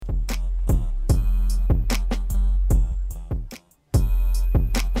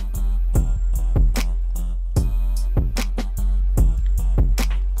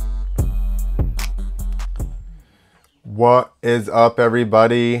What is up,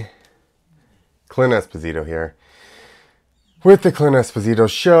 everybody? Clint Esposito here with the Clint Esposito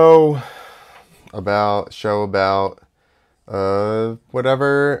Show about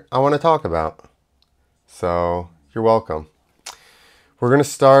whatever I want to talk about. So you're welcome. We're gonna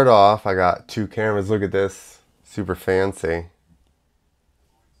start off. I got two cameras. Look at this, super fancy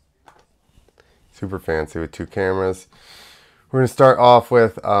with two cameras. We're gonna start off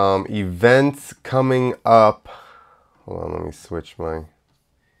with events coming up. Hold on, let me switch I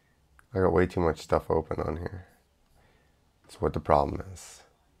got way too much stuff open on here. That's what the problem is.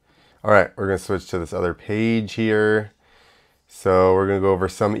 Alright, we're going to switch to this other page here. So we're going to go over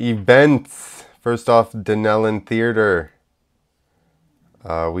some events. First off, Denellen Theater.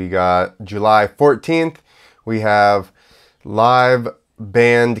 We got July 14th. We have live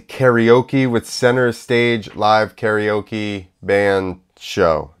band karaoke with Center Stage live karaoke band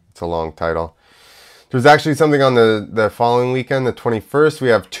show. It's a long title. There's actually something on the following weekend, the 21st. We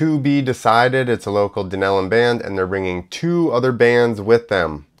have To Be Decided. It's a local Denellen band, and they're bringing two other bands with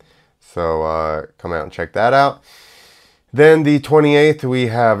them. So come out and check that out. Then the 28th, we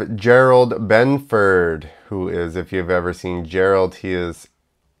have Gerald Benford, who is, if you've ever seen Gerald, he is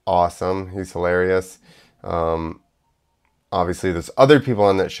awesome. He's hilarious. Obviously, there's other people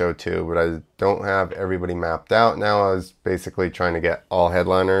on that show too, but I don't have everybody mapped out now. I was basically trying to get all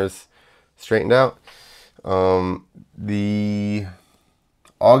headliners straightened out. The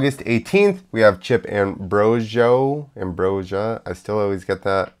August 18th, we have Chip Ambrosia. I still always get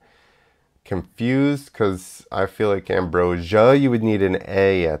that confused because I feel like Ambrosia, you would need an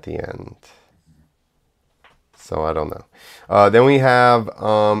A at the end. So I don't know. Then we have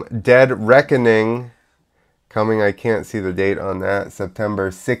Dead Reckoning coming. I can't see the date on that.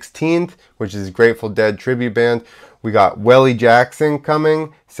 September 16th, which is Grateful Dead tribute band. We got Welly Jackson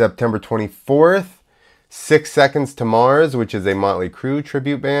coming September 24th. 6 Seconds to Mars, which is a Motley Crue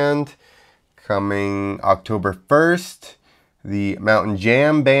tribute band, coming October 1st. The Mountain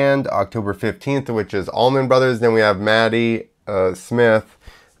Jam Band, October 15th, which is Allman Brothers. Then we have Maddie Smith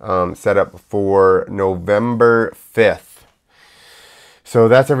set up for November 5th. So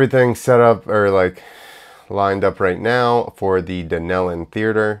that's everything set up, or like lined up right now for the Denellen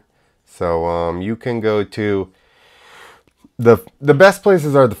Theater. So you can go to the best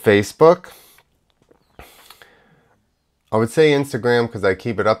places are the Facebook. I would say Instagram because I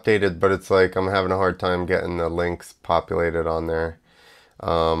keep it updated, but it's like I'm having a hard time getting the links populated on there.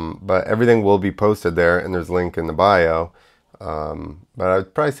 But everything will be posted there, and there's a link in the bio. But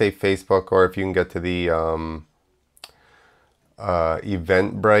I'd probably say Facebook, or if you can get to the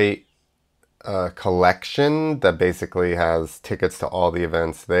Eventbrite collection that basically has tickets to all the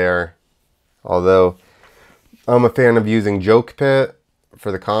events there. Although I'm a fan of using Joke Pit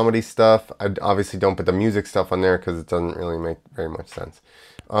for the comedy stuff. I obviously don't put the music stuff on there because it doesn't really make very much sense.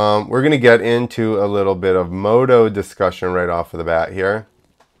 We're going to get into a little bit of moto discussion right off of the bat here.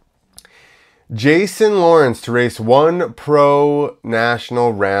 Jason Lawrence to race one pro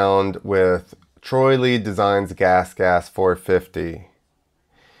national round with Troy Lee Designs Gas 450.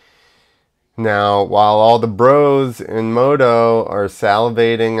 Now, while all the bros in moto are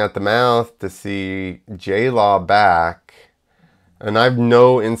salivating at the mouth to see JLaw back, and I have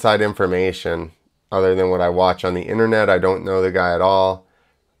no inside information other than what I watch on the internet. I don't know the guy at all.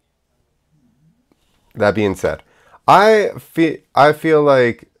 That being said, I feel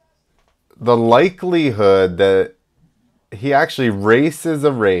like the likelihood that he actually races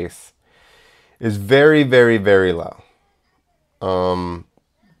a race is very, very, very low.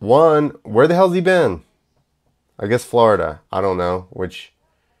 One, where the hell's he been? I guess Florida. I don't know. Which,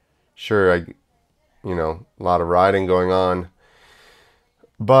 sure, a lot of riding going on.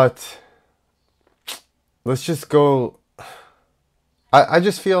 But let's just go. I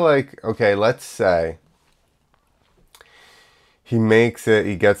just feel like, okay, let's say he makes it,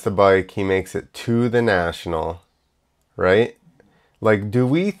 he gets the bike, he makes it to the national, right? Like, do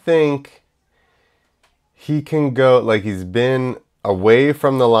we think he can go, like, he's been away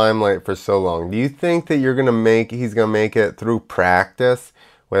from the limelight for so long. Do you think that he's gonna make it through practice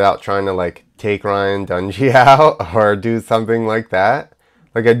without trying to, like, take Ryan Dungey out or do something like that?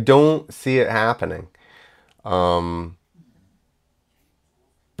 Like, I don't see it happening.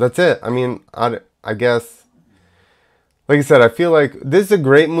 That's it. I mean, I guess, like I said, I feel like this is a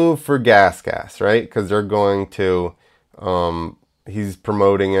great move for Gas, right? Because they're going to, he's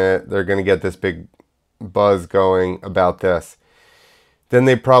promoting it. They're going to get this big buzz going about this. Then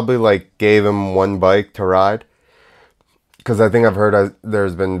they probably, like, gave him one bike to ride. Because I think I've heard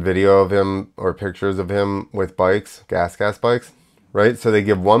there's been video of him or pictures of him with bikes, gas bikes. Right? So they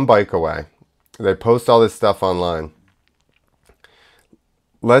give one bike away. They post all this stuff online.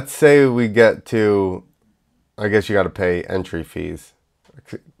 let's say we get to, I guess you got to pay entry fees.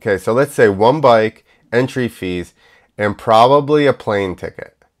 Okay, so let's say one bike, entry fees, and probably a plane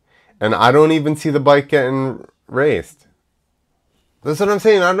ticket. And I don't even see the bike getting raced. That's what I'm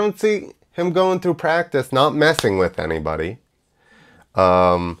saying. I don't see him going through practice, not messing with anybody.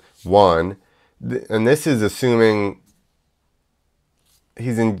 One, and this is assuming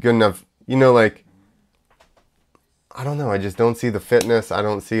he's in good enough, like, I don't know. I just don't see the fitness. I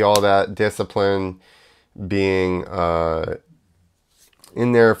don't see all that discipline being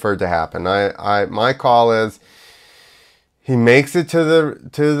in there for it to happen. My call is he makes it to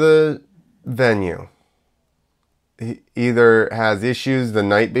the venue. He either has issues the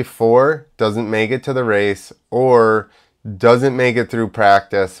night before, doesn't make it to the race, or doesn't make it through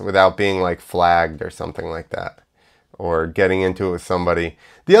practice without being like flagged or something like that, or getting into it with somebody.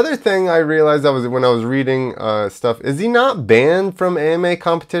 The other thing I realized when I was reading stuff, is he not banned from AMA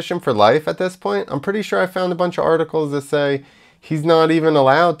competition for life at this point? I'm pretty sure I found a bunch of articles that say he's not even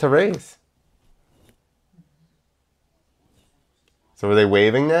allowed to race. So were they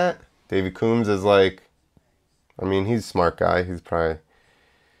waiving that? Davey Coombs is like, I mean, he's a smart guy. He's probably...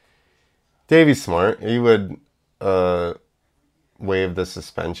 Davey's smart. He would waive the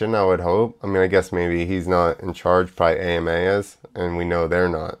suspension, I would hope. I mean, I guess maybe he's not in charge. Probably AMA is. And we know they're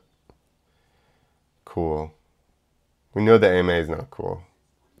not cool. We know the AMA is not cool.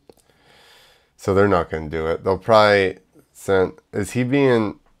 So they're not going to do it. They'll probably send... Is he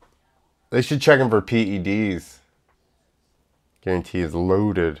being... They should check him for PEDs. Guarantee is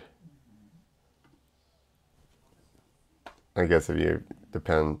loaded. I guess if you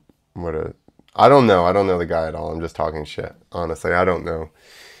depend what a... I don't know. I don't know the guy at all. I'm just talking shit. Honestly, I don't know.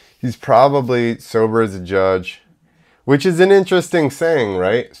 He's probably sober as a judge, which is an interesting saying,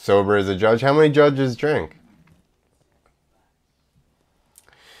 right? Sober as a judge. How many judges drink?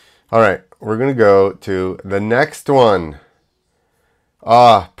 All right. We're going to go to the next one.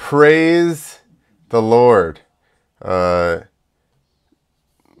 Praise the Lord.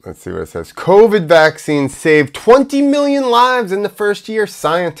 Let's see what it says. COVID vaccines saved 20 million lives in the first year,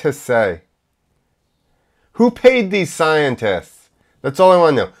 scientists say. Who paid these scientists? That's all I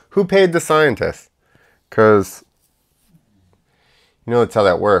want to know. Who paid the scientists? Because, that's how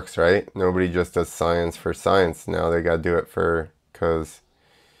that works, right? Nobody just does science for science. Now they got to do it because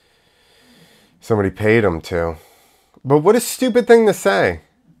somebody paid them to. But what a stupid thing to say.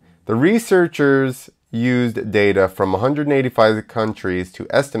 The researchers used data from 185 countries to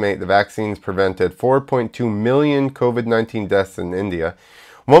estimate the vaccines prevented 4.2 million COVID-19 deaths in India,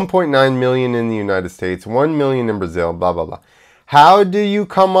 1.9 million in the United States, 1 million in Brazil, blah, blah, blah. How do you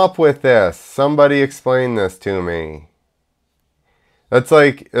come up with this? Somebody explain this to me. It's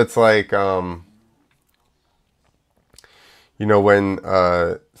like, when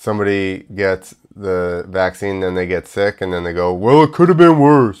somebody gets the vaccine, then they get sick, and then they go, well, it could have been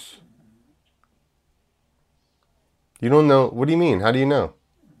worse. You don't know. What do you mean? How do you know?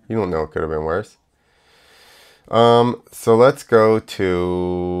 You don't know it could have been worse. So let's go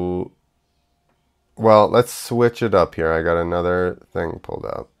to... Well, let's switch it up here. I got another thing pulled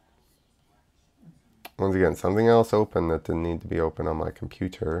up. Once again, something else open that didn't need to be open on my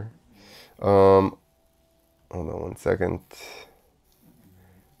computer. Hold on one second.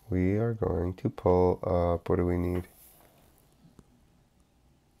 We are going to pull up... What do we need?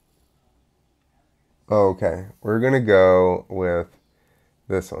 Okay, we're going to go with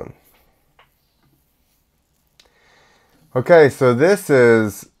this one. Okay, so this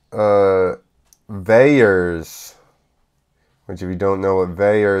is VAERS, which if you don't know what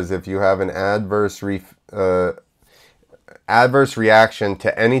VAERS, if you have an adverse reaction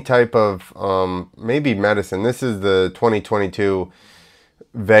to any type of maybe medicine. This is the 2022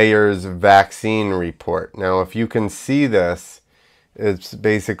 VAERS vaccine report. Now, if you can see this, it's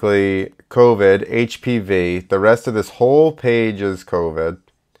basically COVID, HPV. The rest of this whole page is COVID.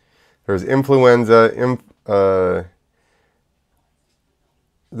 There's influenza.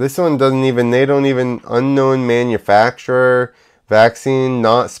 This one they don't even, unknown manufacturer, vaccine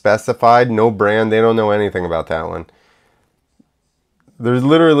not specified, no brand. They don't know anything about that one. There's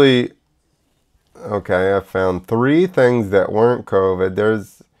literally, okay, I found 3 things that weren't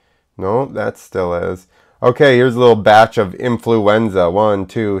COVID. No, that still is. Okay, here's a little batch of influenza. 1,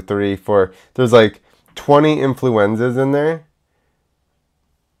 2, 3, 4. There's like 20 influenzas in there.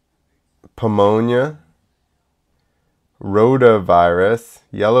 Pneumonia, rotavirus,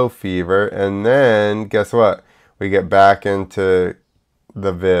 yellow fever, and then guess what? We get back into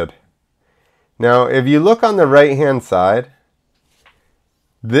the vid. Now, if you look on the right-hand side,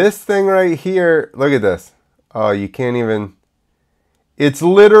 this thing right here, look at this. Oh, you can't even... It's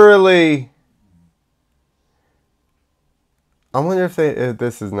literally... I wonder if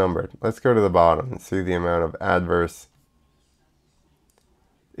this is numbered. Let's go to the bottom and see the amount of adverse.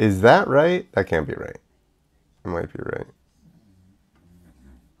 Is that right? That can't be right. It might be right.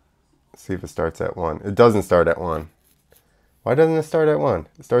 Let's see if it starts at 1. It doesn't start at 1. Why doesn't it start at 1?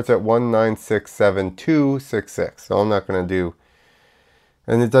 It starts at 1967266. So I'm not going to do...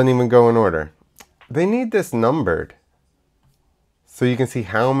 And it doesn't even go in order. They need this numbered. So you can see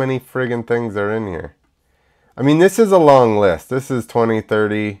how many friggin' things are in here. I mean, this is a long list. This is 20,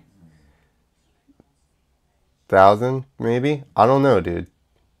 30,000 maybe? I don't know, dude.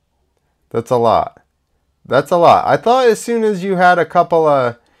 That's a lot. That's a lot. I thought as soon as you had a couple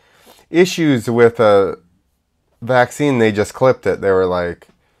of issues with a vaccine, they just clipped it. They were like,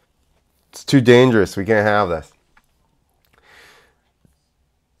 it's too dangerous. We can't have this.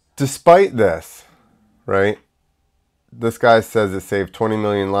 Despite this, right? This guy says it saved 20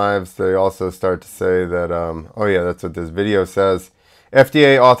 million lives. They also start to say that, oh yeah, that's what this video says.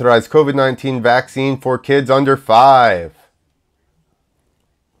 FDA authorized COVID-19 vaccine for kids under 5.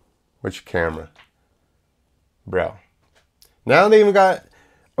 Which camera? Bro. Now they even got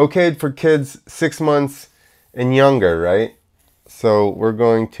okayed for kids 6 months and younger, right? So we're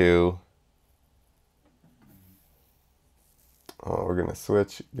going to... Oh, we're going to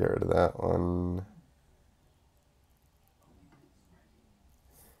switch. Get rid of that one.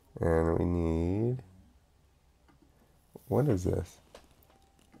 And we need... What is this?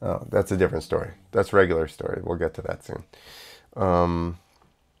 Oh, that's a different story. That's regular story. We'll get to that soon.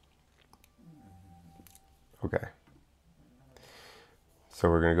 Okay. So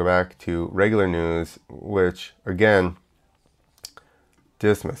we're going to go back to regular news, which, again,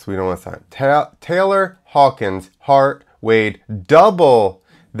 dismiss. We don't want to sign. Taylor Hawkins' heart weighed double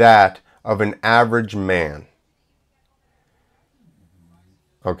that of an average man.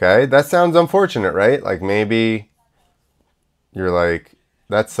 Okay, that sounds unfortunate, right? Like maybe you're like,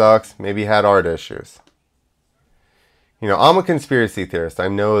 that sucks. Maybe he had heart issues. You know, I'm a conspiracy theorist. I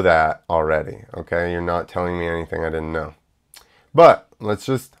know that already. Okay, you're not telling me anything I didn't know. But let's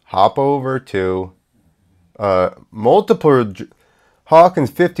just hop over to multiple... Hawkins,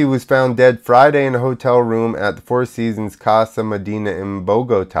 50, was found dead Friday in a hotel room at the Four Seasons Casa Medina in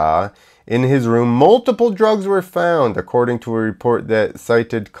Bogota. In his room, multiple drugs were found, according to a report that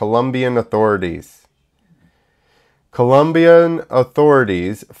cited Colombian authorities. Colombian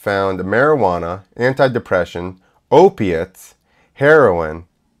authorities found marijuana, antidepressant, opiates, heroin.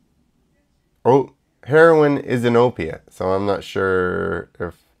 Oh, heroin is an opiate, so I'm not sure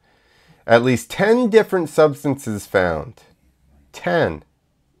if... At least 10 different substances found. 10.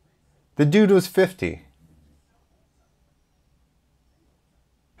 The dude was 50.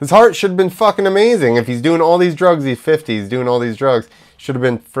 His heart should have been fucking amazing. If he's doing all these drugs, he's 50. He's doing all these drugs. Should have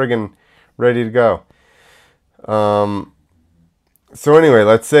been friggin' ready to go. So anyway,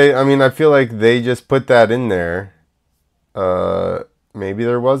 let's say, I mean, I feel like they just put that in there. Maybe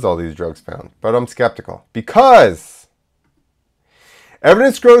there was all these drugs found. But I'm skeptical. Because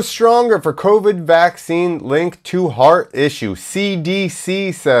evidence grows stronger for COVID vaccine linked to heart issue.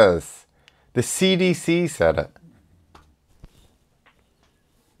 CDC says. The CDC said it.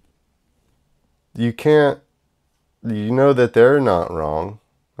 You can't, you know that they're not wrong,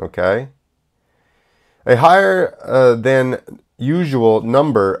 okay? A higher than usual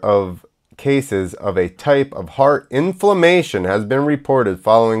number of cases of a type of heart inflammation has been reported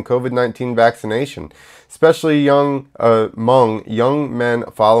following COVID-19 vaccination, especially among young men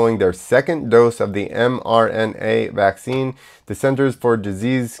following their second dose of the mRNA vaccine, the Centers for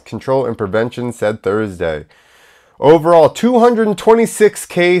Disease Control and Prevention said Thursday. Overall, 226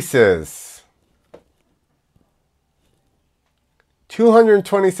 cases.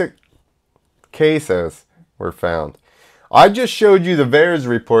 226 cases were found. I just showed you the VAERS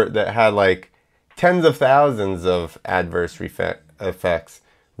report that had like tens of thousands of adverse effects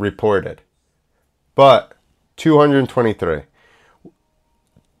reported. But 223.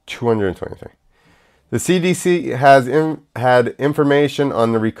 223. The CDC has had information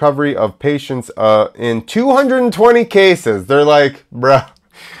on the recovery of patients in 220 cases. They're like, bruh.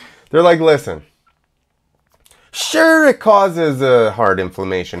 They're like, listen. Sure, it causes a heart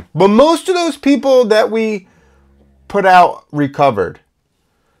inflammation. But most of those people that we put out recovered.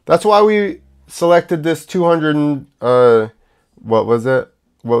 That's why we selected this 200, what was it?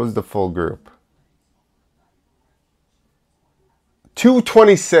 What was the full group?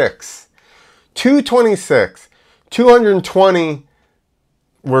 226. 226. 220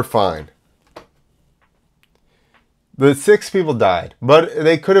 were fine. The 6 people died. But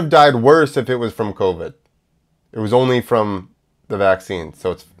they could have died worse if it was from COVID. It was only from the vaccine.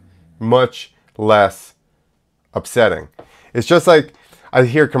 So it's much less upsetting. It's just like I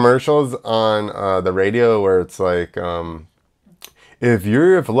hear commercials on the radio where it's like, if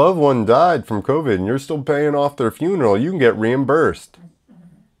a loved one died from COVID and you're still paying off their funeral, you can get reimbursed.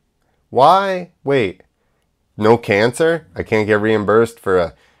 Why? Wait, no cancer? I can't get reimbursed for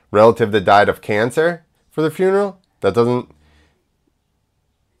a relative that died of cancer for the funeral? That doesn't...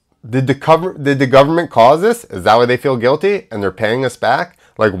 Did the government cause this? Is that why they feel guilty and they're paying us back?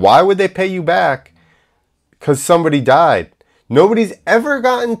 Like, why would they pay you back? Because somebody died. Nobody's ever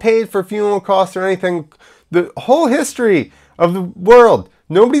gotten paid for funeral costs or anything. The whole history of the world,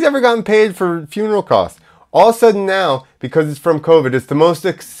 nobody's ever gotten paid for funeral costs. All of a sudden now, because it's from COVID, it's the most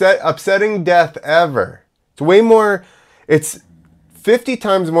upsetting death ever. It's way more, it's 50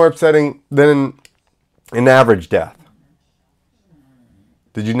 times more upsetting than an average death.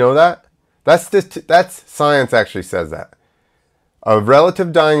 Did you know that? That's science actually says that. A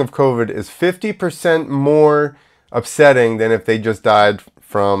relative dying of COVID is 50% more upsetting than if they just died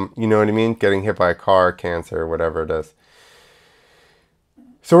from, you know what I mean, getting hit by a car, cancer, whatever it is.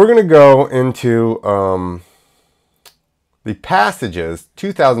 So we're going to go into the passages,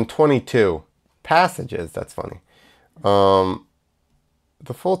 2022. Passages, that's funny.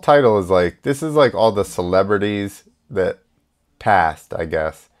 The full title is like, this is like all the celebrities that passed, I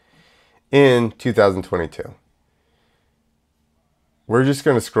guess, in 2022. We're just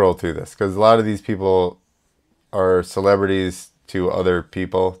going to scroll through this because a lot of these people are celebrities to other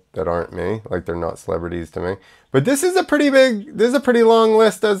people that aren't me. Like, they're not celebrities to me. But this is a pretty long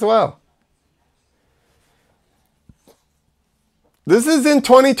list as well. This is in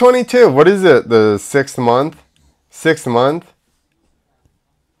 2022. What is it? The 6th month? 6th month?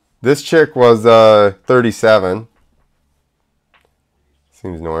 This chick was 37.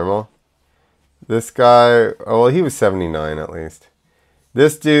 Seems normal. This guy, oh, well, he was 79 at least.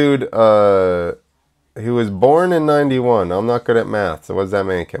 This dude, he was born in 91. I'm not good at math, so what does that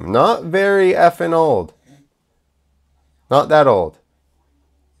make him? Not very effing old. Not that old.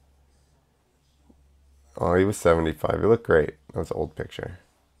 Oh, he was 75. He looked great. That was an old picture.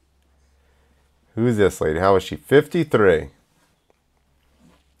 Who is this lady? How is she? 53.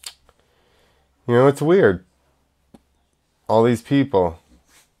 You know, it's weird. All these people.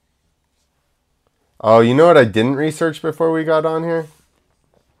 Oh, you know what I didn't research before we got on here?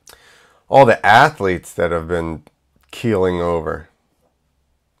 All the athletes that have been keeling over.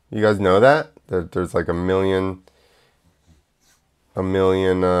 You guys know that? There's like a million, I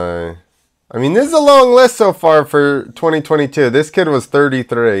mean, this is a long list so far for 2022. This kid was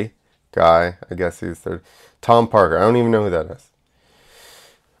 33. Guy, I guess he's 30. Tom Parker. I don't even know who that is.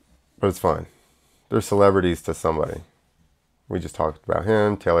 But it's fine. They're celebrities to somebody. We just talked about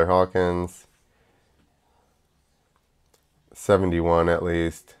him. Taylor Hawkins. 71 at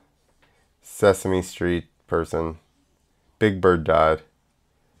least. Sesame Street person. Big Bird died.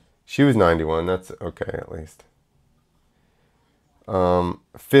 She was 91. That's okay at least.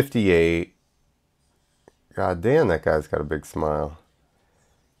 58. God damn, that guy's got a big smile.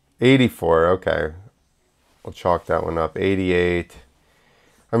 84. Okay. We'll chalk that one up. 88.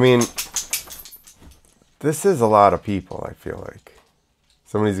 I mean, this is a lot of people, I feel like.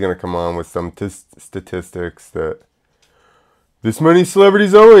 Somebody's going to come on with some statistics that this many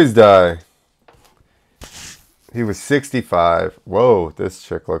celebrities always die. He was 65. Whoa, this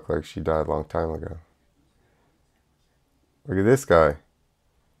chick looked like she died a long time ago. Look at this guy.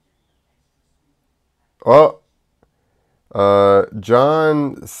 Oh,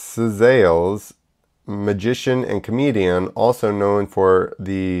 John Cazales, magician and comedian, also known for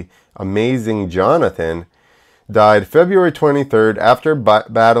the Amazing Jonathan, died February 23rd after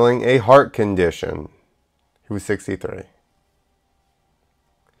battling a heart condition. He was 63.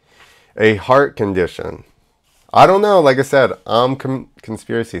 A heart condition. I don't know. Like I said, I'm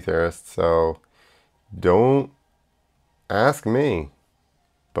conspiracy theorist, so don't ask me.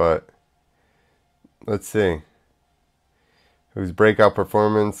 But let's see. Whose breakout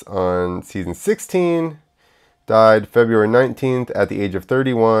performance on season 16 died February 19th at the age of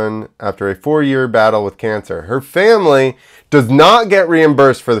 31 after a 4-year battle with cancer. Her family does not get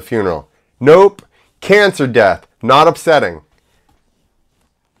reimbursed for the funeral. Nope. Cancer death. Not upsetting.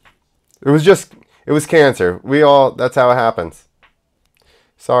 It was cancer. That's how it happens.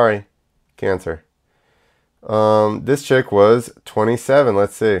 Sorry. Cancer. This chick was 27.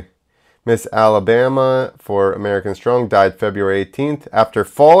 Let's see. Miss Alabama for American Strong died February 18th after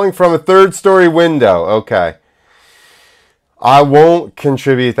falling from a 3rd-story window. Okay. I won't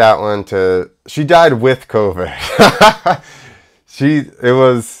contribute that one to... She died with COVID. It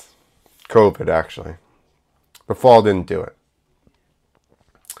was COVID, actually. The fall didn't do it.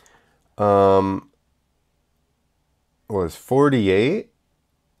 was 48.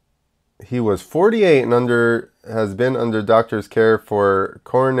 He was 48 and has been under doctor's care for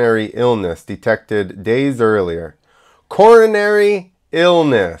coronary illness detected days earlier. Coronary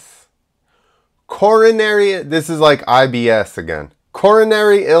illness. This is like IBS again.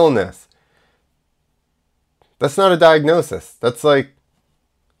 Coronary illness. That's not a diagnosis. That's like,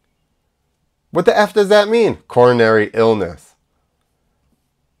 what the F does that mean? Coronary illness.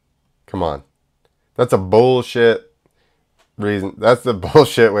 Come on. That's a bullshit reason. That's the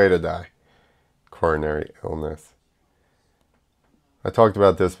bullshit way to die. Coronary illness. I talked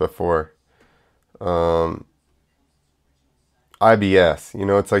about this before. IBS. You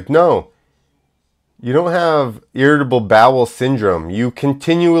know, it's like, no. You don't have irritable bowel syndrome. You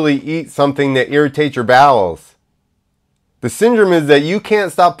continually eat something that irritates your bowels. The syndrome is that you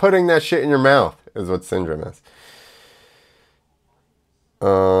can't stop putting that shit in your mouth, is what syndrome is.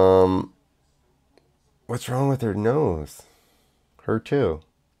 What's wrong with her nose? Her too.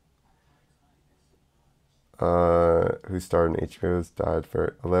 Who starred in HBO's died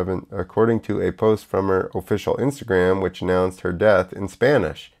for 11, according to a post from her official Instagram, which announced her death in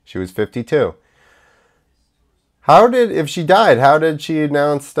Spanish. She was 52. If she died, how did she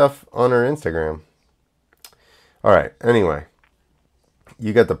announce stuff on her Instagram? All right, anyway,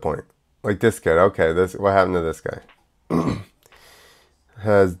 you get the point. Like this kid, okay, what happened to this guy?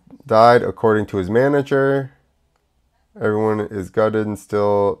 Has died according to his manager. Everyone is gutted and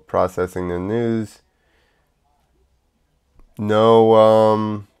still processing the news.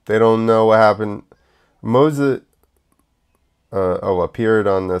 No, they don't know what happened. Moses, appeared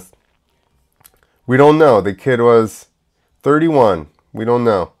on this. We don't know. The kid was 31. We don't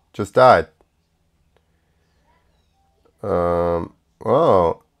know. Just died.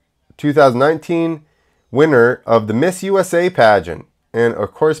 2019 winner of the Miss USA pageant and a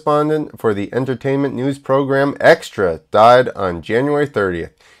correspondent for the entertainment news program Extra died on January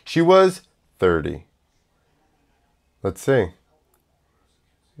 30th. She was 30. Let's see.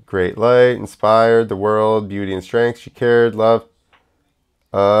 Great light, inspired the world, beauty and strength. She cared, love.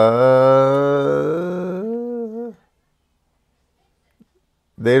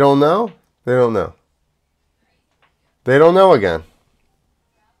 They don't know? They don't know. They don't know again.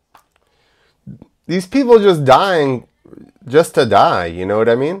 These people just dying just to die, you know what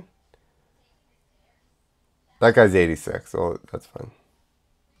I mean? That guy's 86, so that's fine.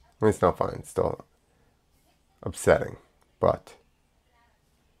 I mean, it's not fine. It's still upsetting, but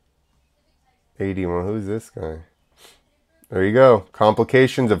 81. Who's this guy? There you go.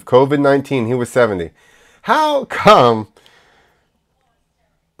 Complications of COVID-19. He was 70. How come?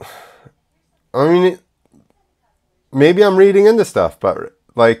 I mean, maybe I'm reading into stuff, but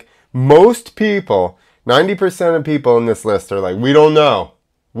like most people, 90% of people in this list are like, we don't know.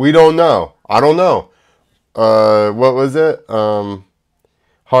 We don't know. I don't know. What was it?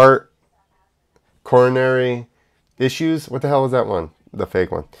 Heart, coronary issues. What the hell was that one? The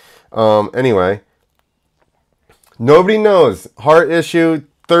fake one. Anyway, nobody knows. Heart issue,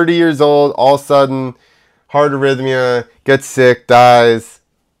 30 years old, all of a sudden, heart arrhythmia, gets sick, dies.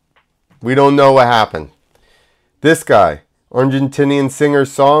 We don't know what happened. This guy, Argentinian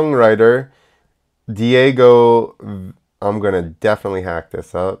singer-songwriter, Diego, I'm going to definitely hack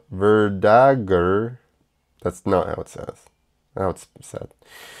this up, Verdaguer, that's not how it says, how it's said,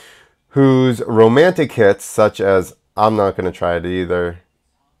 whose romantic hits, such as, I'm not going to try it either,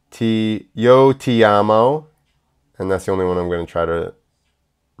 Yo Te Amo, and that's the only one I'm going to try to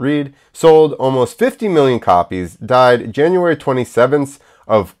read, sold almost 50 million copies, died January 27th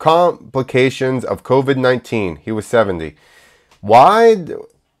of complications of COVID-19. He was 70. Why?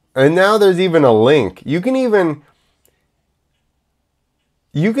 And now there's even a link. You can even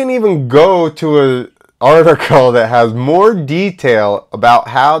go to an article that has more detail about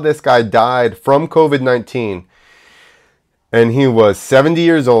how this guy died from COVID-19. And he was 70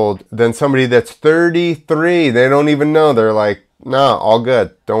 years old than somebody that's 33. They don't even know. They're like, nah, all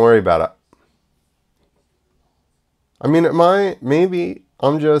good. Don't worry about it. I mean, maybe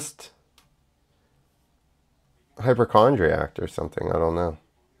I'm just hypochondriac or something. I don't know.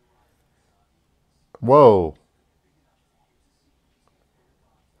 Whoa.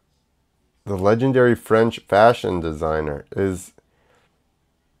 The legendary French fashion designer. Is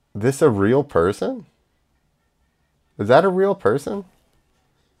this a real person? Is that a real person?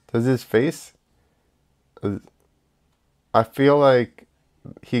 Does his face... I feel like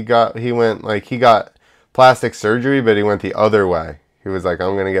he got plastic surgery, but he went the other way. He was like,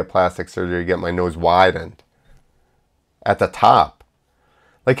 I'm going to get plastic surgery to get my nose widened. At the top.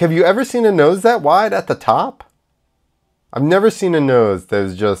 Like, have you ever seen a nose that wide at the top? I've never seen a nose that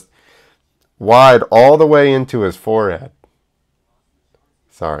was just wide all the way into his forehead.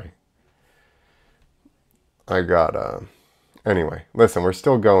 Sorry. I got, anyway, listen, we're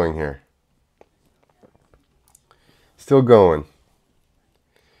still going here. Still going.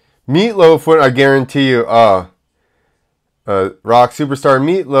 Meatloaf, I guarantee you, rock superstar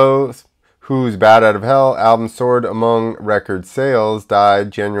Meatloaf, whose Bad Out of Hell album soared among record sales,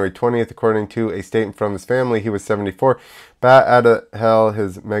 died January 20th, according to a statement from his family. He was 74. Bad Out of Hell,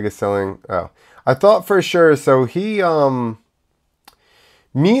 his mega-selling... Oh. I thought for sure, so he,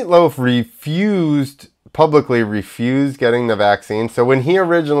 Meatloaf publicly refused getting the vaccine. So when he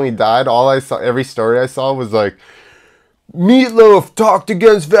originally died, every story I saw was like, Meatloaf talked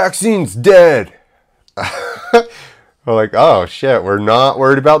against vaccines, dead. We're like, oh shit, we're not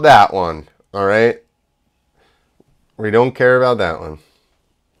worried about that one. All right. We don't care about that one.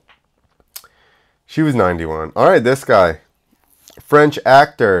 She was 91. All right, this guy, French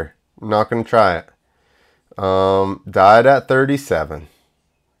actor. I'm not going to try it. Died at 37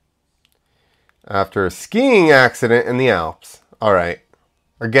 after a skiing accident in the Alps. All right.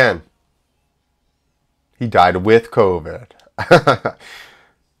 Again, he died with COVID. That's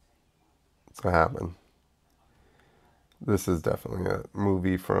what happened. This is definitely a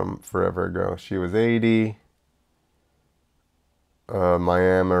movie from forever ago. She was 80.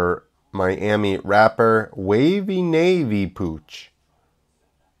 Miami rapper Wavy Navy Pooch.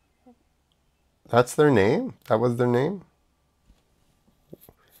 That's their name? That was their name?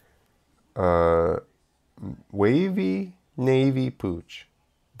 Wavy Navy Pooch.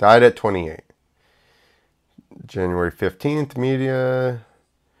 Died at 28. January 15th, media,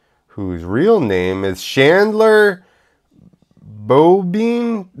 whose real name is Chandler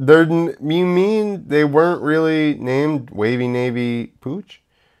Bobine. You mean they weren't really named Wavy Navy Pooch?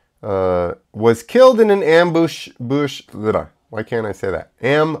 Was killed in an ambush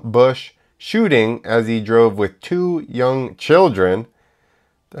shooting as he drove with 2 young children. What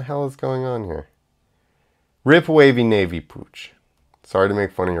the hell is going on here? Rip Wavy Navy Pooch. Sorry to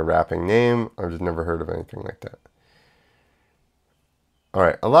make fun of your rapping name. I've just never heard of anything like that.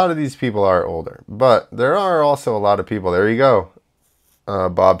 Alright, a lot of these people are older. But there are also a lot of people. There you go.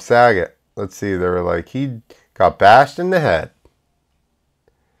 Bob Saget. Let's see. They were like, he got bashed in the head.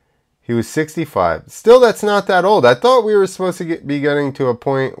 He was 65. Still, that's not that old. I thought we were supposed to be getting to a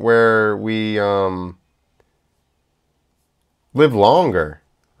point where we live longer,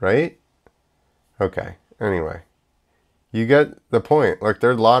 right? Okay. Anyway, you get the point. Like,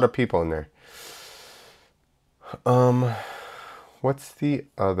 there's a lot of people in there. What's the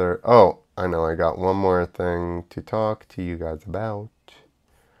other? Oh, I know. I got one more thing to talk to you guys about.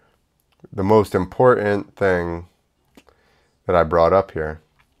 The most important thing that I brought up here.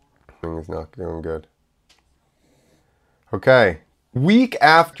 Things not doing good. Okay. Week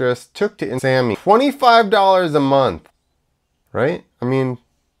after took to Sammy $25 a month. Right? I mean,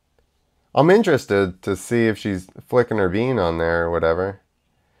 I'm interested to see if she's flicking her bean on there or whatever.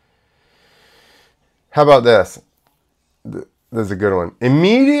 How about this? This is a good one.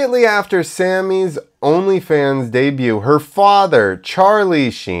 Immediately after Sammy's OnlyFans debut, her father,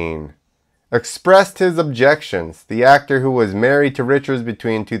 Charlie Sheen, expressed his objections. The actor, who was married to Richards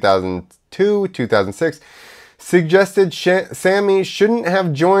between 2002 and 2006, suggested Sammy shouldn't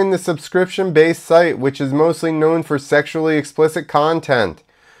have joined the subscription-based site, which is mostly known for sexually explicit content.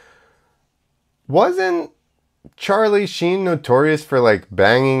 Wasn't Charlie Sheen notorious for, like,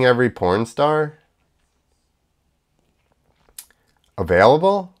 banging every porn star?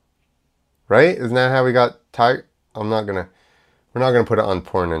 Available? Right? Isn't that how we got Tiger? We're not gonna put it on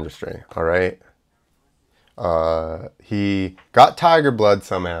porn industry, all right? He got Tiger Blood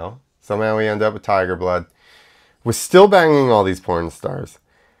somehow. Somehow he ended up with Tiger Blood. Was still banging all these porn stars.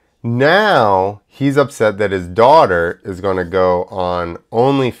 Now he's upset that his daughter is going to go on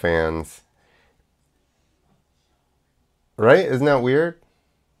OnlyFans. Right? Isn't that weird?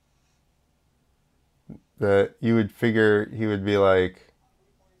 That you would figure he would be like,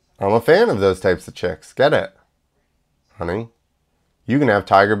 I'm a fan of those types of chicks. Get it, honey. You can have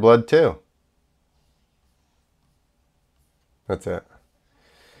Tiger Blood too. That's it.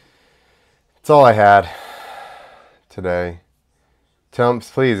 That's all I had today.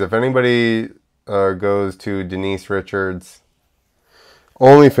 Please, if anybody goes to Denise Richards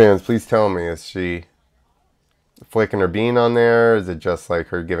OnlyFans, please tell me, is she flicking her bean on there? Is it just like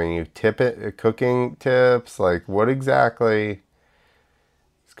her giving you cooking tips? Like, what exactly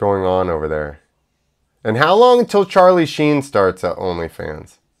is going on over there? And how long until Charlie Sheen starts at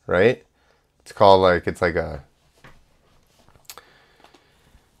OnlyFans, right? It's called like, it's like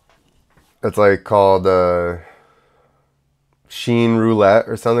called Sheen roulette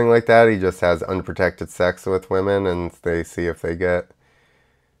or something like that. He just has unprotected sex with women and they see if they get...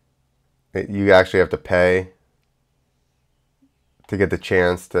 You actually have to pay to get the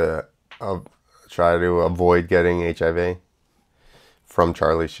chance to try to avoid getting HIV from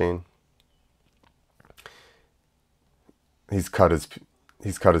Charlie Sheen. He's cut his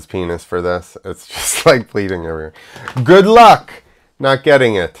penis for this. It's just like bleeding everywhere. Good luck not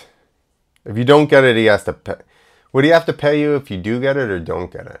getting it. If you don't get it, he has to pay. Would he have to pay you if you do get it or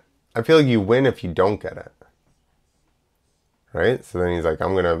don't get it? I feel like you win if you don't get it. Right? So then he's like,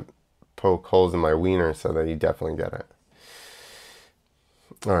 I'm going to poke holes in my wiener so that you definitely get it.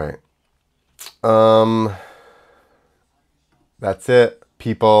 All right. That's it,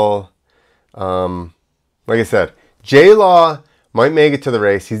 people. Like I said, JLaw might make it to the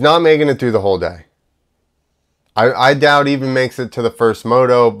race. He's not making it through the whole day. I doubt he even makes it to the first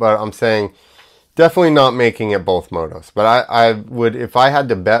moto, but I'm saying definitely not making it both motos. But I would, if I had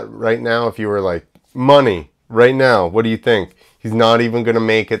to bet right now, if you were like, money, right now, what do you think? He's not even going to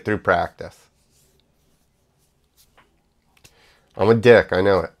make it through practice. I'm a dick, I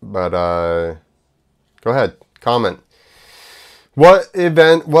know it. But go ahead, comment. What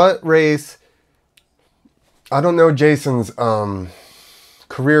event, what race... I don't know Jason's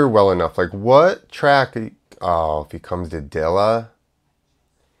career well enough. Like, what track... Oh, if he comes to Dilla...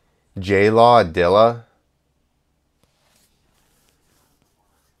 JLaw, Dilla.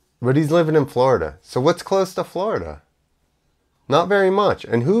 But he's living in Florida. So what's close to Florida? Not very much.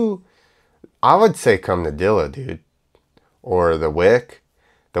 And who... I would say come to Dilla, dude. Or the Wick.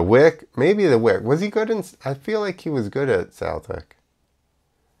 The Wick. Maybe the Wick. Was he good in... I feel like he was good at Southwick.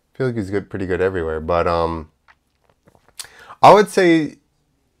 I feel like he's good, pretty good everywhere. But, I would say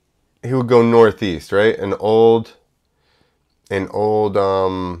he would go northeast, right? A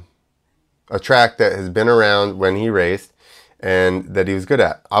track that has been around when he raced and that he was good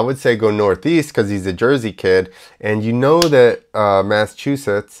at. I would say go northeast because he's a Jersey kid. And you know that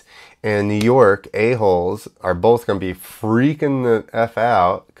Massachusetts and New York, a-holes, are both going to be freaking the F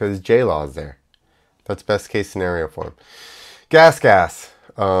out because J-Law's there. That's best case scenario for him. Gas.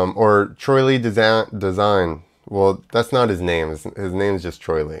 Or Troy Lee Design. Well, that's not his name. His name is just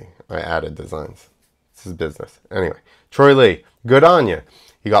Troy Lee. I added designs. It's his business. Anyway, Troy Lee, good on you.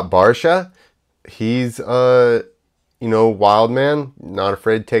 You got Barsha. He's, wild man. Not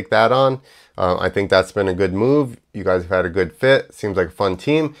afraid to take that on. I think that's been a good move. You guys have had a good fit. Seems like a fun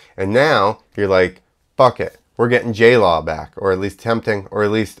team. And now you're like, fuck it. We're getting JLaw back. Or at least tempting. Or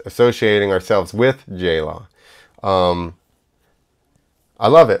at least associating ourselves with JLaw. I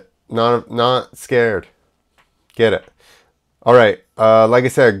love it. Not scared. Get it. All right. Like I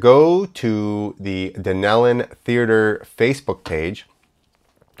said, go to the Denellen Theater Facebook page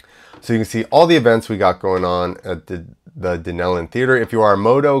so you can see all the events we got going on at the Denellen Theater. If you are a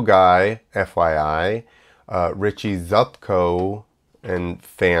moto guy, FYI, Richie Zupko and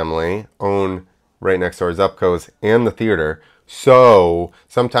family own right next door Zupko's and the theater. So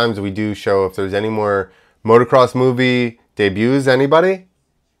sometimes we do show if there's any more motocross movie debuts. Anybody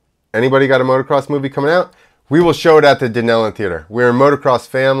got a motocross movie coming out? We will show it at the Denellen Theater. We're a motocross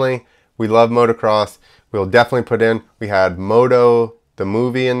family. We love motocross. We'll definitely put in. We had Moto, the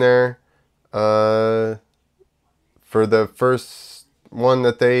movie, in there for the first one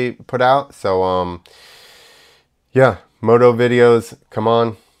that they put out. So, yeah, Moto videos. Come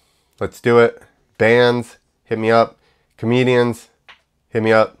on. Let's do it. Bands, hit me up. Comedians, hit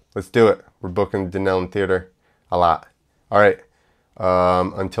me up. Let's do it. We're booking Denellen Theater a lot. All right.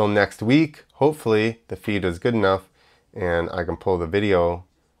 Until next week, hopefully the feed is good enough and I can pull the video.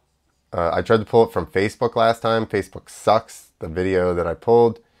 I tried to pull it from Facebook last time. Facebook sucks. The video that I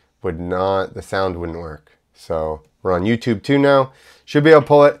pulled the sound wouldn't work. So we're on YouTube too now. Should be able to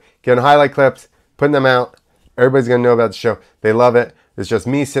pull it, getting highlight clips, putting them out. Everybody's going to know about the show. They love it. It's just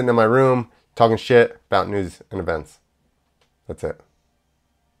me sitting in my room talking shit about news and events. That's it.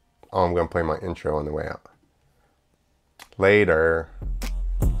 Oh, I'm going to play my intro on the way out. Later.